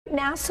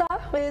NASA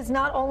is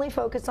not only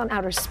focused on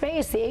outer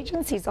space, the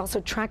agency is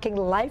also tracking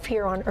life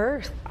here on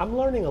Earth. I'm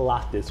learning a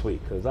lot this week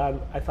because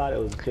I thought it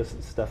was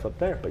just stuff up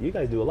there, but you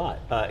guys do a lot.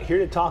 Here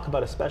to talk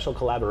about a special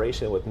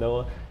collaboration with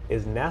NOAA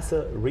is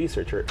NASA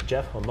researcher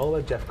Jeff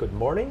Homola. Jeff, good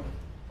morning.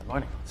 Good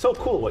morning. So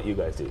cool what you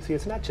guys do. See,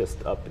 it's not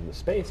just up in the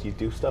space, you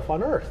do stuff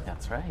on Earth.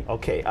 That's right.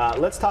 Okay,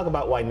 let's talk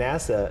about why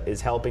NASA is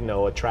helping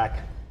NOAA track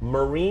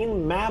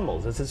marine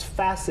mammals. This is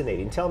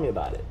fascinating. Tell me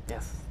about it.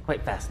 Yes,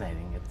 quite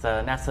fascinating. It's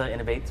NASA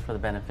innovates for the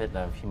benefit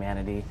of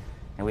humanity,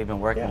 and we've been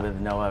working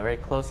with NOAA very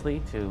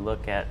closely to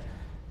look at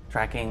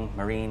tracking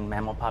marine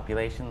mammal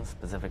populations,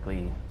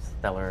 specifically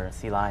stellar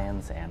sea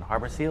lions and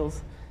harbor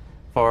seals.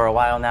 For a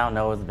while now,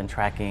 NOAA's been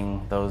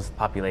tracking those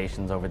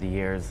populations over the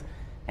years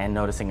and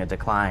noticing a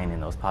decline in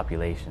those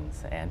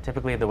populations. And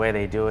typically the way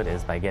they do it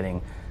is by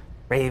getting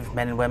brave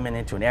men and women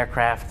into an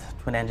aircraft,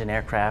 twin-engine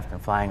aircraft,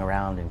 and flying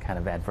around in kind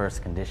of adverse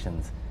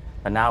conditions.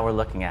 But now we're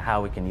looking at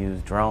how we can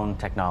use drone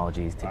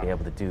technologies to be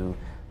able to do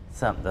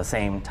the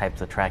same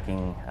types of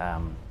tracking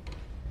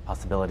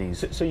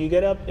possibilities. So you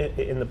get up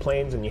in the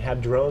planes and you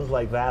have drones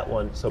like that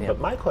one. So, but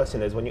my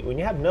question is, when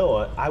you have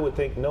NOAA, I would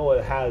think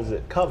NOAA has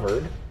it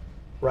covered,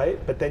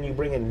 right? But then you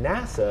bring in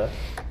NASA,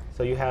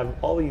 so you have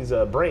all these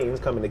brains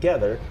coming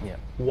together.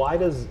 Why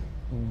does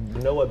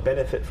NOAA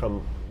benefit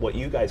from what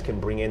you guys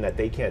can bring in that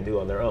they can't do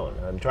on their own?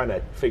 I'm trying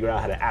to figure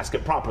out how to ask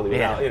it properly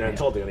without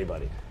insulting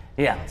anybody.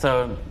 Yeah,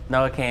 so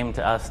NOAA came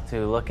to us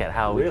to look at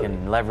how we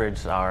can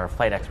leverage our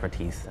flight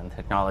expertise and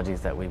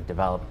technologies that we've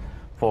developed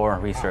for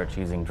research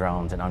using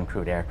drones and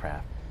uncrewed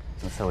aircraft.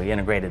 And so we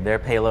integrated their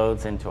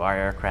payloads into our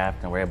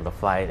aircraft, and we're able to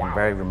fly it in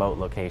very remote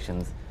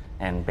locations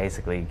and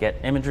basically get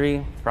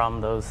imagery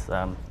from those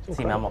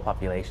sea mammal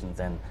populations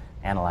and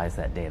analyze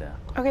that data.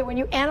 Okay, when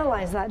you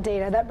analyze that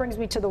data, that brings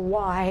me to the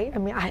why. I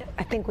mean,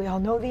 I think we all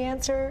know the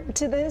answer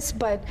to this,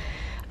 but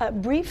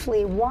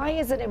briefly, why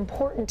is it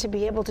important to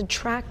be able to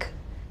track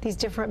these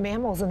different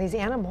mammals and these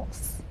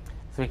animals?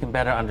 So we can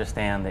better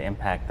understand the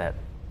impact that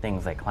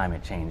things like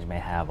climate change may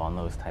have on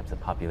those types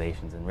of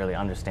populations and really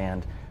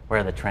understand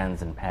where the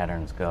trends and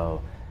patterns go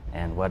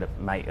and what it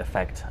might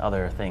affect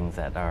other things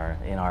that are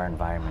in our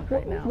environment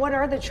right now. What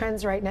are the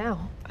trends right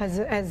now?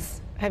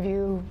 Have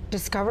you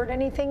discovered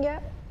anything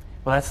yet?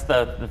 Well, that's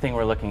the thing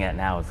we're looking at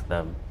now is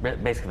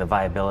basically the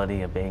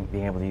viability of being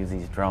able to use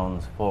these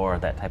drones for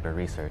that type of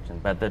research.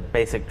 But the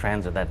basic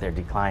trends are that they're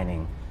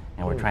declining,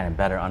 and we're trying to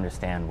better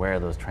understand where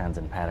those trends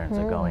and patterns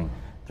are going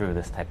through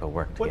this type of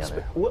work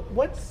together.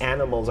 What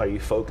animals are you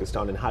focused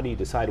on, and how do you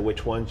decide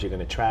which ones you're going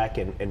to track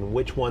and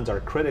which ones are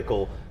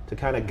critical to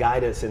kind of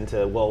guide us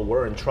into, well,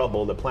 we're in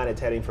trouble, the planet's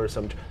heading for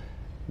some...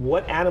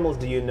 What animals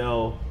do you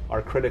know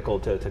are critical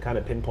to kind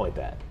of pinpoint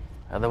that?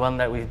 The one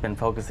that we've been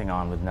focusing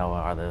on with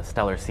NOAA are the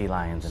stellar sea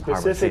lions and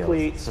harbor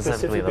seals.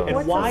 Specifically, those.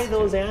 And why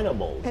those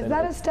animals? Is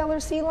that a stellar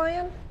sea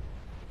lion?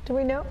 Do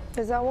we know?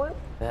 Is that one?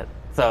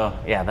 So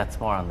yeah, that's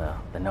more on the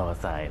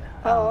NOAA side.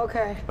 Oh,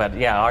 okay. But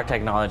yeah, our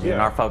technology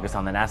and our focus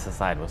on the NASA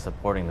side was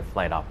supporting the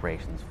flight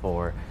operations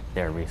for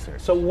their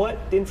research. So what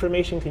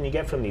information can you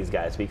get from these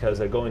guys? Because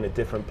they're going to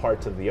different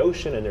parts of the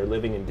ocean and they're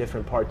living in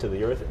different parts of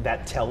the Earth.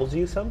 That tells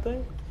you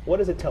something? What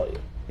does it tell you?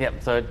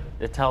 Yep, so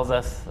it tells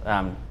us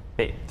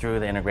through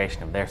the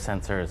integration of their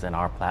sensors and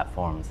our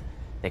platforms,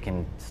 they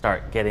can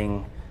start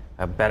getting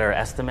a better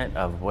estimate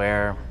of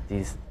where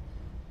these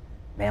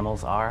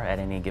mammals are at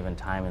any given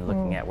time and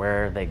looking at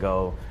where they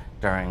go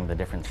during the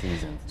different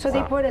seasons. So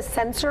they put a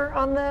sensor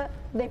on them?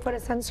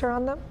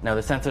 No,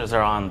 the sensors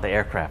are on the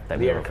aircraft that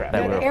we're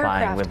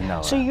flying with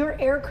NOAA. So your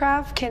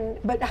aircraft can,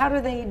 but how do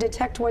they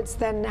detect what's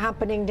then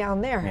happening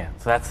down there? Yeah,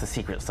 so that's the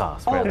secret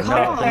sauce. Oh, the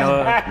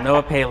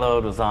NOAA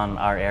payload was on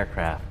our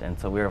aircraft, and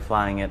so we were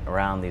flying it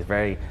around these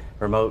very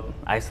remote,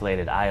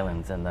 isolated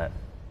islands, and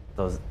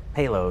those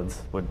payloads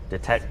would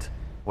detect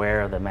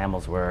where the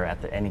mammals were at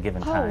any given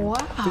time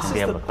and be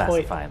able to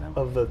classify them.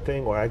 Of the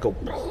thing where I go,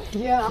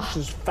 this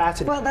is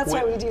fascinating. Well, that's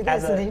why we do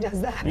this, and he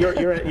does that.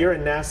 You're a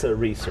NASA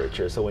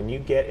researcher, so when you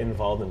get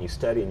involved and you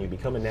study and you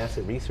become a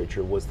NASA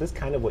researcher, was this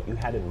kind of what you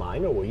had in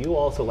mind, or were you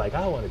also like,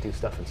 I want to do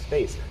stuff in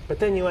space? But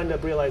then you end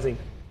up realizing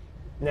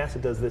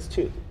NASA does this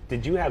too.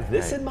 Did you have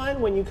this in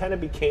mind when you kind of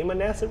became a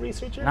NASA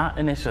researcher? Not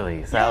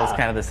initially, so that was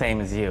kind of the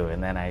same as you,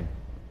 and then I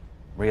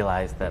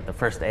realized that the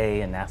first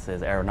A in NASA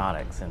is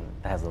aeronautics, and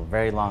it has a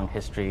very long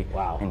history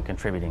in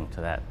contributing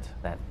to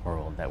that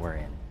world that we're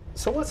in.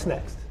 So what's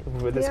next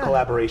with this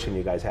collaboration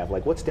you guys have?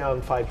 Like, what's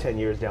down 5-10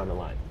 years down the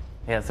line?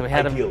 Yeah, so we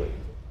had ideally.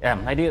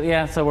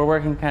 So we're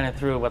working kind of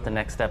through what the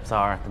next steps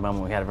are at the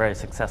moment. We had a very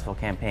successful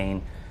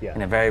campaign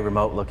in a very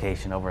remote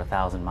location, over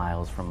 1,000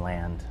 miles from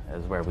land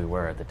is where we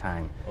were at the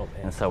time.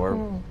 And so we're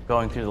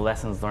going through the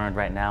lessons learned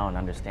right now and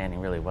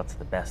understanding really what's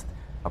the best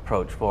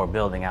approach for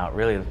building out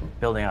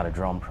a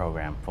drone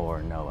program for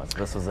NOAA. So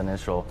this was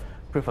initial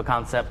proof of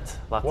concept,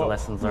 lots of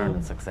lessons learned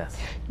and success.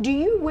 Do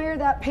you wear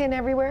that pin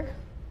everywhere?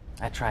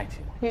 I try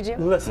to. You do?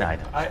 Listen, no, I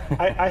don't.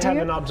 I have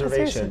an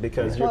observation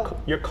because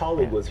your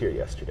colleague was here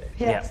yesterday.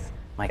 Yes.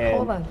 Michael.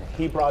 Hold on.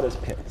 He brought us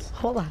pins.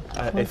 Hold on.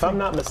 If I'm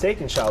not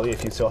mistaken, Charlie,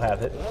 if you still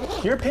have it,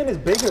 your pin is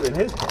bigger than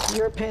his pin.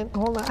 Your pin.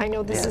 Hold on. I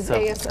know this Yeah, is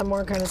so-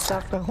 ASMR kind of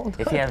stuff, but hold on.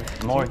 If you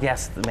have more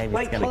guests, maybe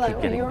Mike, it's going Hold to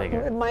keep getting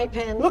bigger. My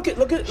pen. Look at.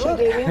 She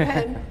gave me a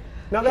pen.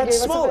 Now She that's gave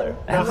us a smaller. pen.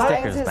 Now And Why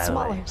stickers, is it by the way.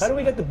 smaller? How do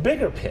we get the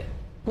bigger pin?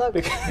 Look,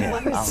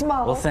 one is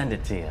small. We'll send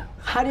it to you.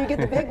 How do you get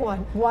the big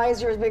one? Why is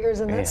yours bigger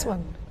than this Yeah.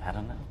 one? I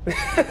don't know.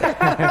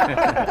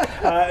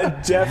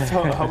 Jeff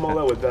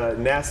Homola with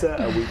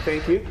NASA, we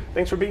thank you.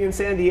 Thanks for being in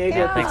San Diego.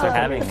 Yeah, Thanks for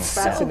having me.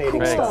 so Fascinating cool.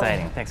 Very stuff.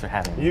 exciting. Thanks for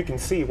having me. You can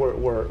see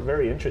we're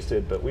very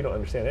interested, but we don't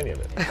understand any of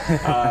it.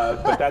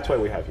 But that's why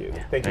we have you.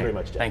 Thank you very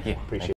much, Jeff. Thank you. Appreciate it.